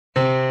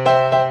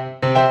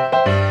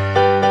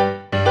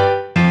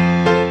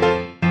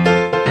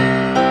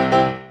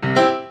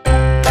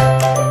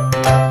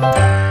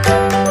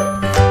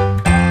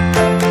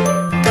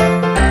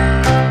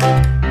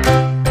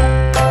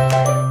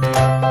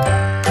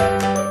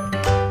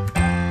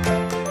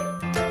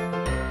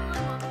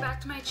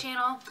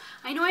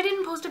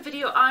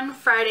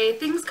Friday,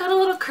 things got a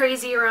little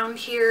crazy around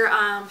here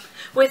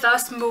with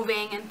us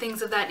moving and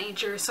things of that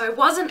nature, so I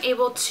wasn't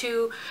able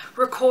to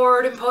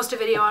record and post a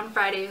video on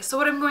Friday. So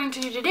what I'm going to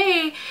do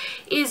today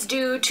is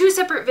do two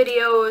separate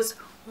videos.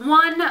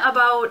 One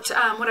about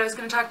what I was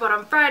going to talk about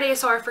on Friday,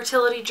 so our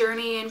fertility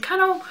journey and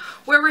kind of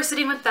where we're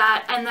sitting with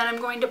that, and then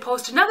I'm going to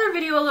post another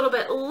video a little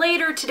bit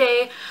later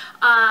today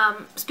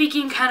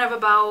speaking kind of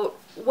about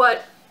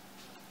what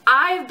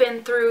I've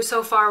been through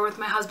so far with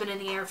my husband in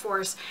the Air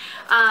Force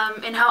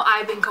and how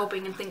I've been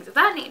coping and things of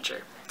that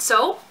nature.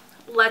 So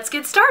let's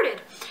get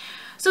started.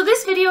 So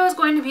this video is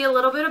going to be a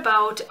little bit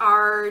about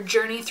our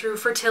journey through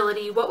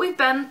fertility, what we've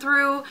been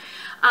through,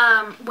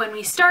 when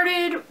we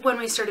started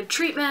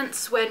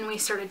treatments, when we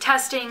started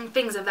testing,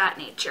 things of that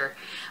nature.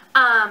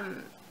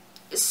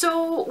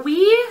 So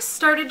we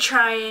started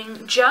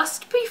trying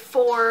just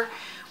before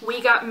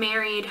we got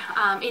married.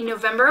 In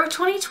November of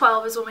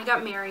 2012 is when we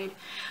got married.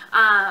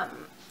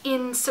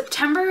 In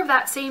September of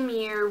that same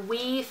year,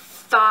 we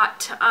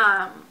thought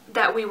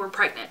that we were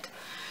pregnant.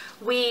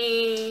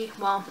 I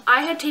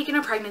had taken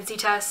a pregnancy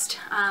test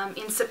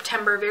in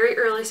September, very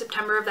early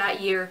September of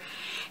that year,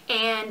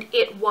 and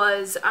it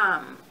was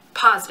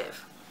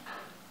positive.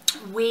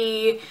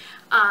 We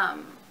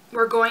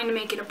were going to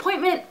make an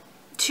appointment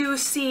to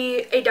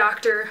see a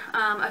doctor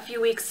a few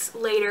weeks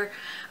later,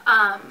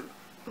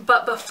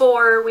 but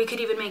before we could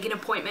even make an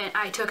appointment,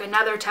 I took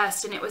another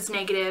test and it was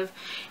negative,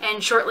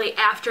 and shortly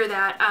after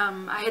that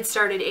I had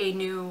started a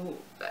new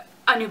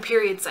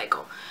period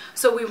cycle.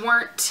 So we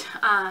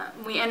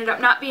ended up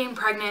not being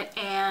pregnant,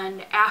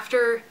 and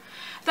after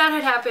that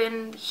had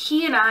happened,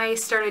 he and I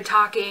started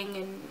talking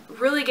and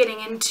really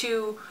getting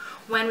into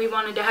when we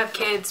wanted to have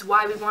kids,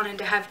 why we wanted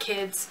to have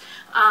kids,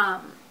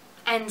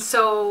 and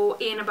so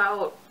in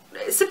about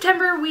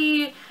September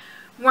we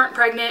weren't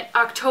pregnant.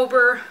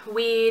 October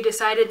we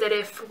decided that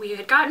if we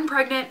had gotten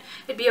pregnant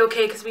it'd be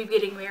okay because we'd be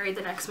getting married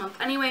the next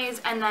month anyways,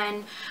 and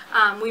then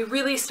we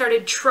really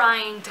started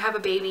trying to have a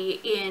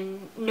baby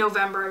in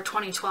November of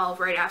 2012,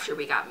 right after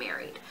we got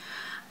married.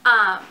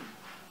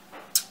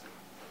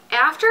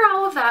 After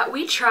all of that,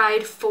 we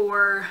tried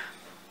for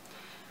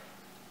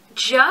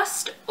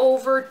just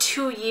over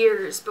 2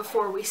 years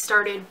before we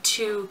started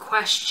to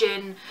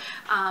question,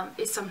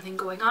 is something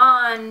going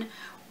on?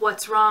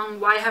 What's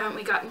wrong? Why haven't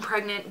we gotten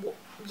pregnant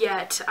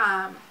yet?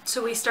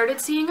 So we started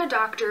seeing a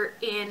doctor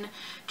in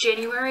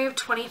January of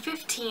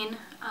 2015.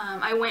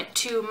 I went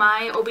to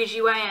my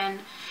OBGYN,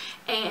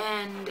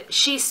 and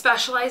she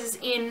specializes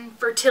in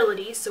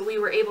fertility, so we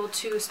were able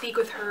to speak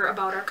with her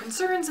about our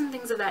concerns and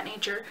things of that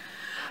nature.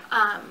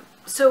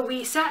 So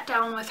we sat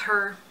down with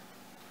her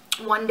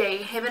one day,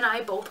 him and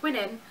I both went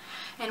in,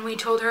 and we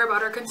told her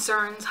about our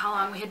concerns, how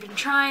long we had been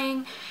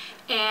trying,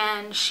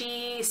 and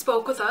she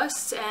spoke with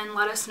us and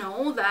let us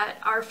know that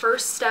our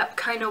first step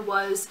kind of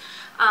was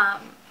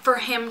for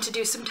him to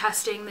do some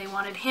testing. They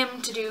wanted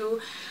him to do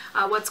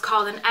what's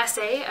called an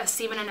SA, a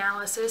semen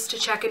analysis, to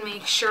check and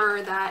make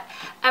sure that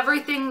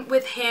everything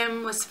with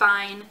him was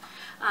fine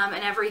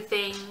and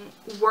everything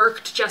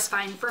worked just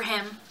fine for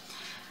him.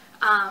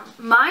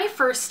 My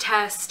first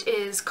test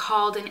is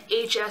called an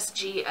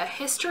HSG, a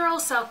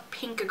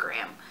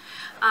hysterosalpingogram.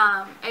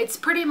 It's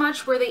pretty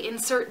much where they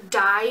insert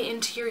dye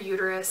into your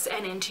uterus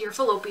and into your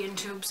fallopian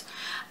tubes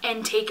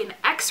and take an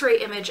x-ray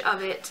image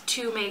of it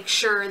to make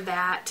sure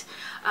that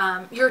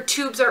your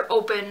tubes are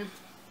open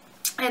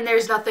and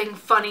there's nothing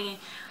funny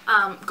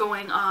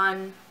going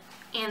on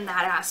in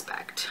that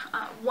aspect.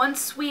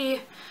 Once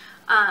we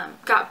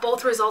got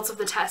both results of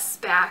the tests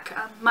back,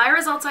 my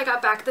results I got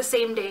back the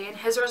same day, and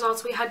his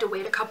results we had to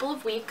wait a couple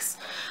of weeks.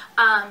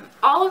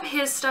 All of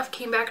his stuff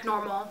came back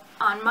normal.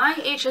 On my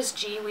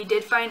HSG, we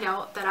did find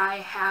out that I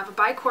have a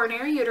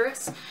bicoronary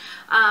uterus.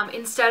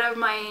 Instead of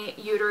my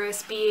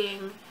uterus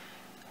being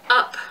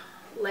up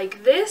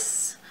like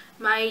this,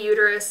 my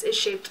uterus is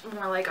shaped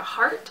more like a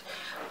heart.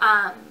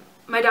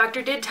 My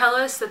doctor did tell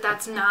us that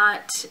that's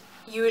not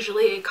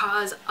usually a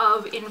cause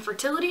of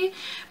infertility,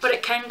 but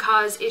it can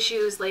cause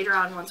issues later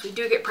on once we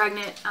do get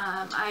pregnant.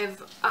 I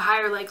have a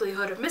higher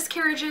likelihood of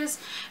miscarriages,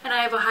 and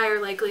I have a higher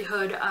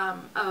likelihood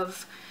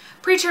of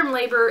preterm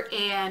labor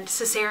and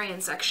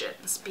cesarean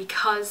sections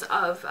because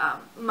of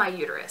my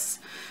uterus.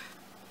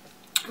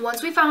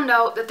 Once we found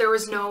out that there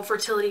was no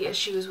fertility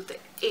issues with the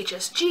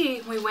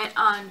HSG, we went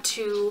on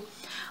to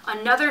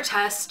another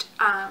test,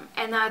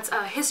 and that's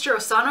a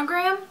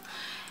hysterosonogram.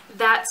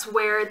 That's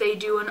where they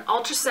do an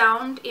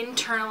ultrasound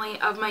internally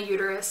of my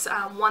uterus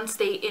once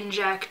they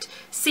inject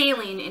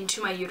saline into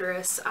my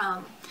uterus.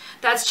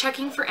 That's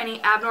checking for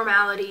any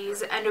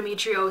abnormalities,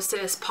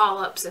 endometriosis,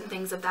 polyps, and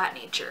things of that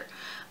nature.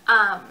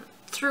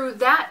 Through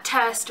that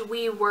test,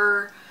 we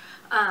were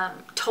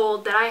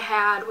told that I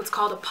had what's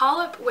called a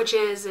polyp, which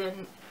is a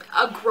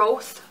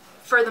growth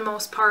for the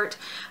most part,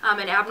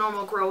 an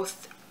abnormal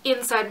growth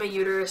inside my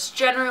uterus.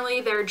 Generally,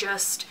 they're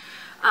just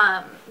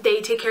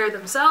they take care of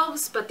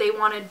themselves, but they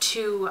wanted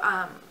to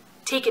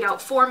take it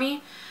out for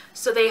me,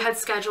 so they had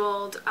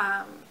scheduled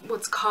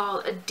what's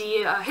called a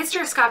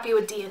hysteroscopy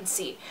with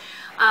DNC.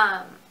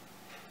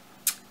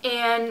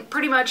 And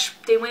pretty much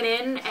they went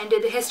in and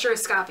did the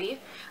hysteroscopy,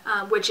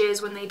 which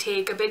is when they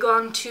take a big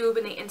long tube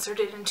and they insert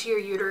it into your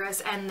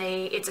uterus, and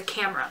it's a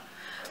camera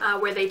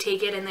where they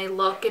take it and they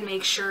look and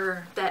make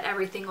sure that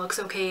everything looks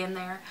okay in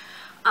there.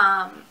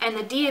 And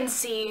the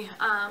D&C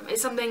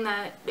is something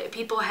that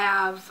people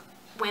have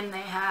when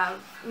they have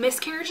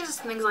miscarriages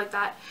and things like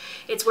that.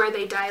 It's where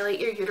they dilate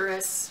your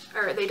uterus,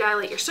 or they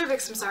dilate your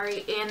cervix, I'm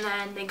sorry, and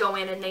then they go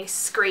in and they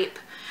scrape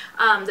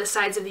the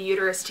sides of the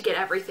uterus to get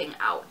everything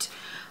out.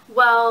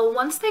 Well,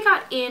 once they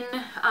got in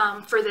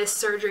for this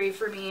surgery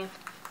for me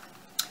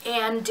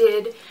and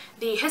did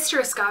the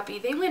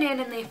hysteroscopy, they went in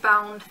and they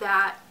found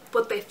that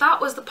what they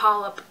thought was the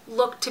polyp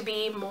looked to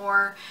be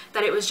more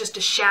that it was just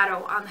a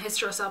shadow on the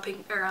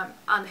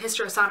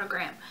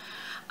hysterosonogram.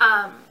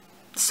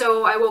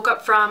 So I woke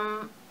up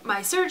from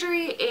my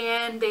surgery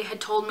and they had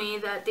told me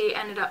that they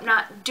ended up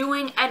not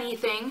doing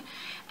anything,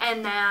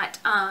 and that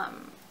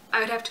I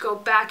would have to go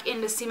back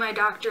in to see my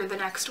doctor the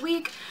next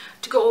week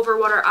to go over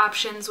what our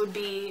options would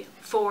be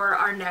for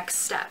our next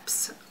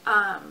steps.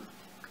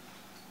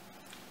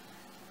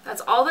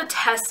 That's all the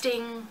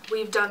testing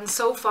we've done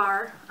so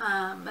far.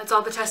 That's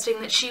all the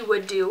testing that she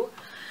would do.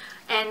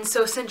 And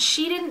so since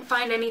she didn't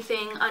find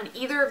anything on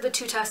either of the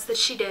 2 tests that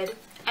she did,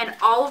 and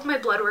all of my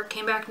blood work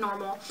came back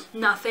normal,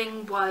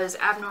 nothing was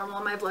abnormal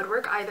in my blood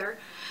work either,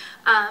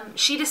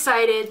 she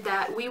decided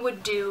that we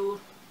would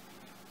do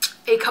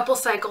a couple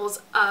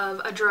cycles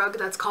of a drug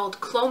that's called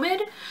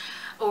Clomid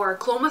or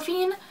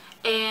clomiphene,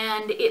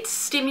 and it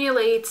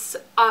stimulates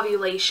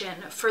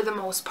ovulation for the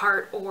most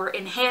part, or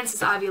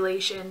enhances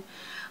ovulation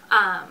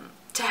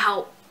to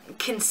help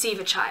conceive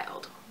a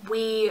child.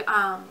 We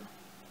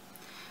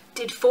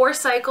did 4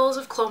 cycles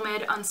of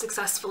Clomid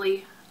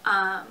unsuccessfully.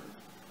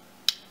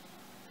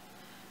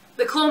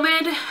 The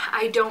Clomid,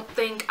 I don't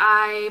think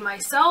I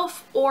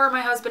myself or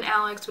my husband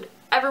Alex would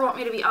ever want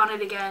me to be on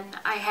it again.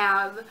 I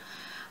have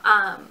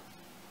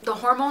the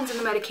hormones and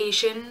the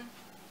medication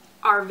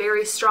are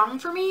very strong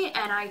for me,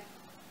 and I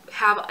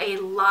have a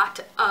lot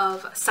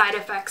of side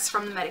effects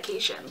from the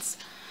medications.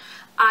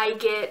 I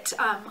get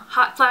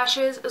hot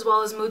flashes as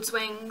well as mood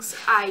swings.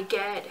 I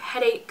get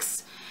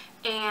headaches,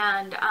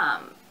 and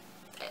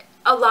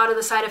a lot of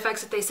the side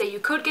effects that they say you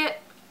could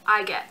get,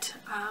 I get.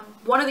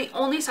 One of the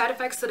only side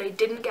effects that I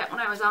didn't get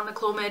when I was on the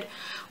Clomid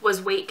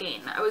was weight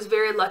gain. I was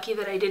very lucky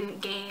that I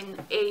didn't gain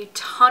a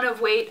ton of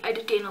weight. I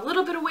did gain a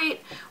little bit of weight,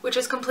 which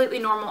is completely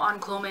normal on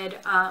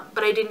Clomid,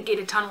 but I didn't gain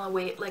a ton of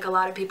weight like a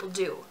lot of people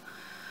do.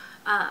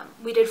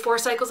 We did 4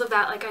 cycles of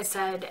that, like I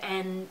said,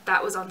 and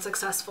that was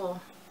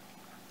unsuccessful.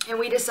 And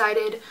we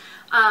decided,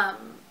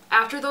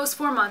 after those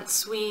 4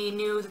 months, we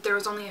knew that there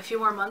was only a few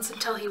more months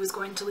until he was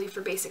going to leave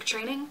for basic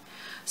training.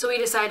 So we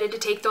decided to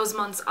take those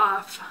months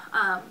off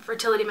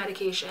fertility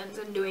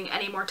medications and doing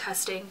any more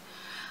testing.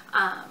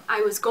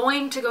 I was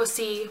going to go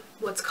see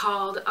what's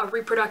called a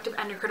reproductive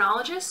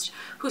endocrinologist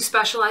who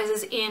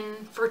specializes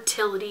in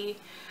fertility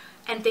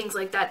and things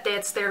like that.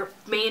 That's their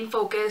main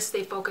focus.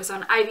 They focus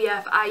on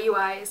IVF,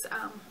 IUIs,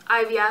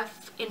 IVF,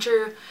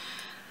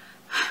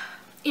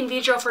 in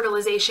vitro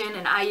fertilization,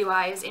 and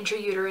IUI is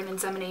intrauterine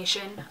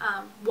insemination.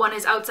 One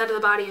is outside of the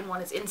body and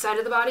one is inside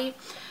of the body.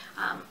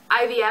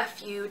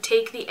 IVF, you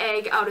take the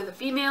egg out of the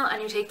female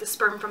and you take the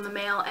sperm from the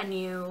male and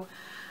you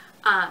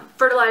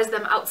fertilize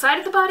them outside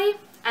of the body,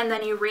 and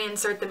then you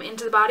reinsert them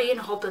into the body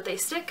and hope that they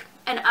stick.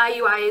 And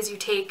IUI is you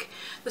take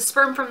the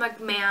sperm from the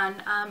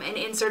man and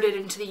insert it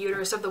into the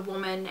uterus of the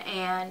woman,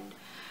 and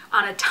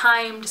on a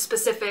timed,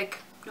 specific,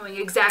 knowing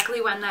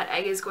exactly when that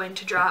egg is going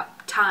to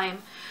drop time,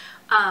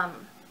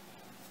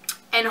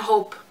 and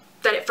hope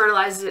that it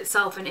fertilizes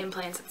itself and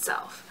implants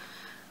itself.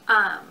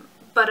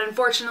 But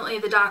unfortunately,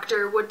 the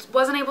doctor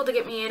wasn't able to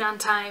get me in on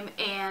time,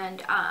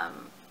 and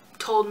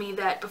told me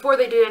that before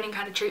they did any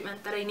kind of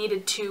treatment that I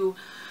needed to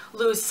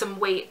lose some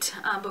weight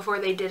before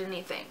they did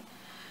anything.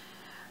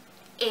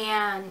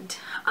 And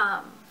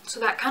so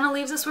that kind of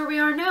leaves us where we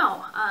are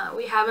now.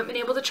 We haven't been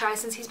able to try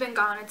since he's been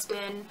gone. It's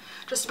been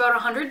just about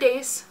 100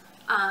 days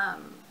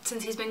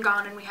since he's been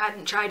gone, and we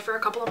hadn't tried for a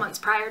couple of months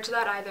prior to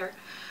that either.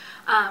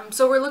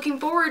 So we're looking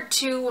forward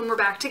to when we're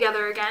back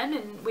together again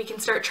and we can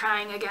start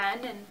trying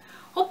again, and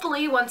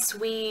hopefully once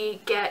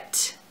we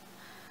get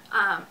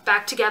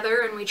back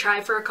together and we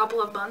try for a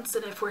couple of months,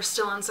 and if we're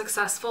still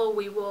unsuccessful,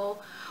 we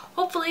will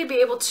hopefully be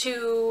able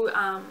to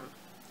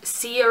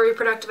see a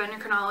reproductive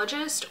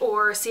endocrinologist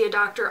or see a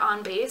doctor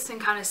on base and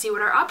kind of see what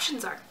our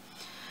options are.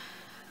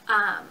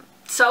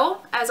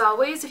 So, as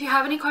always, if you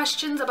have any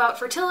questions about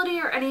fertility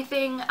or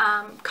anything,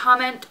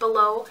 comment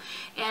below.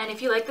 And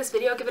if you like this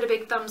video, give it a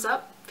big thumbs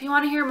up. If you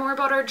want to hear more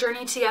about our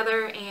journey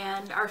together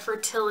and our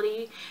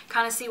fertility,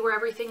 kind of see where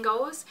everything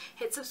goes,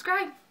 hit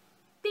subscribe.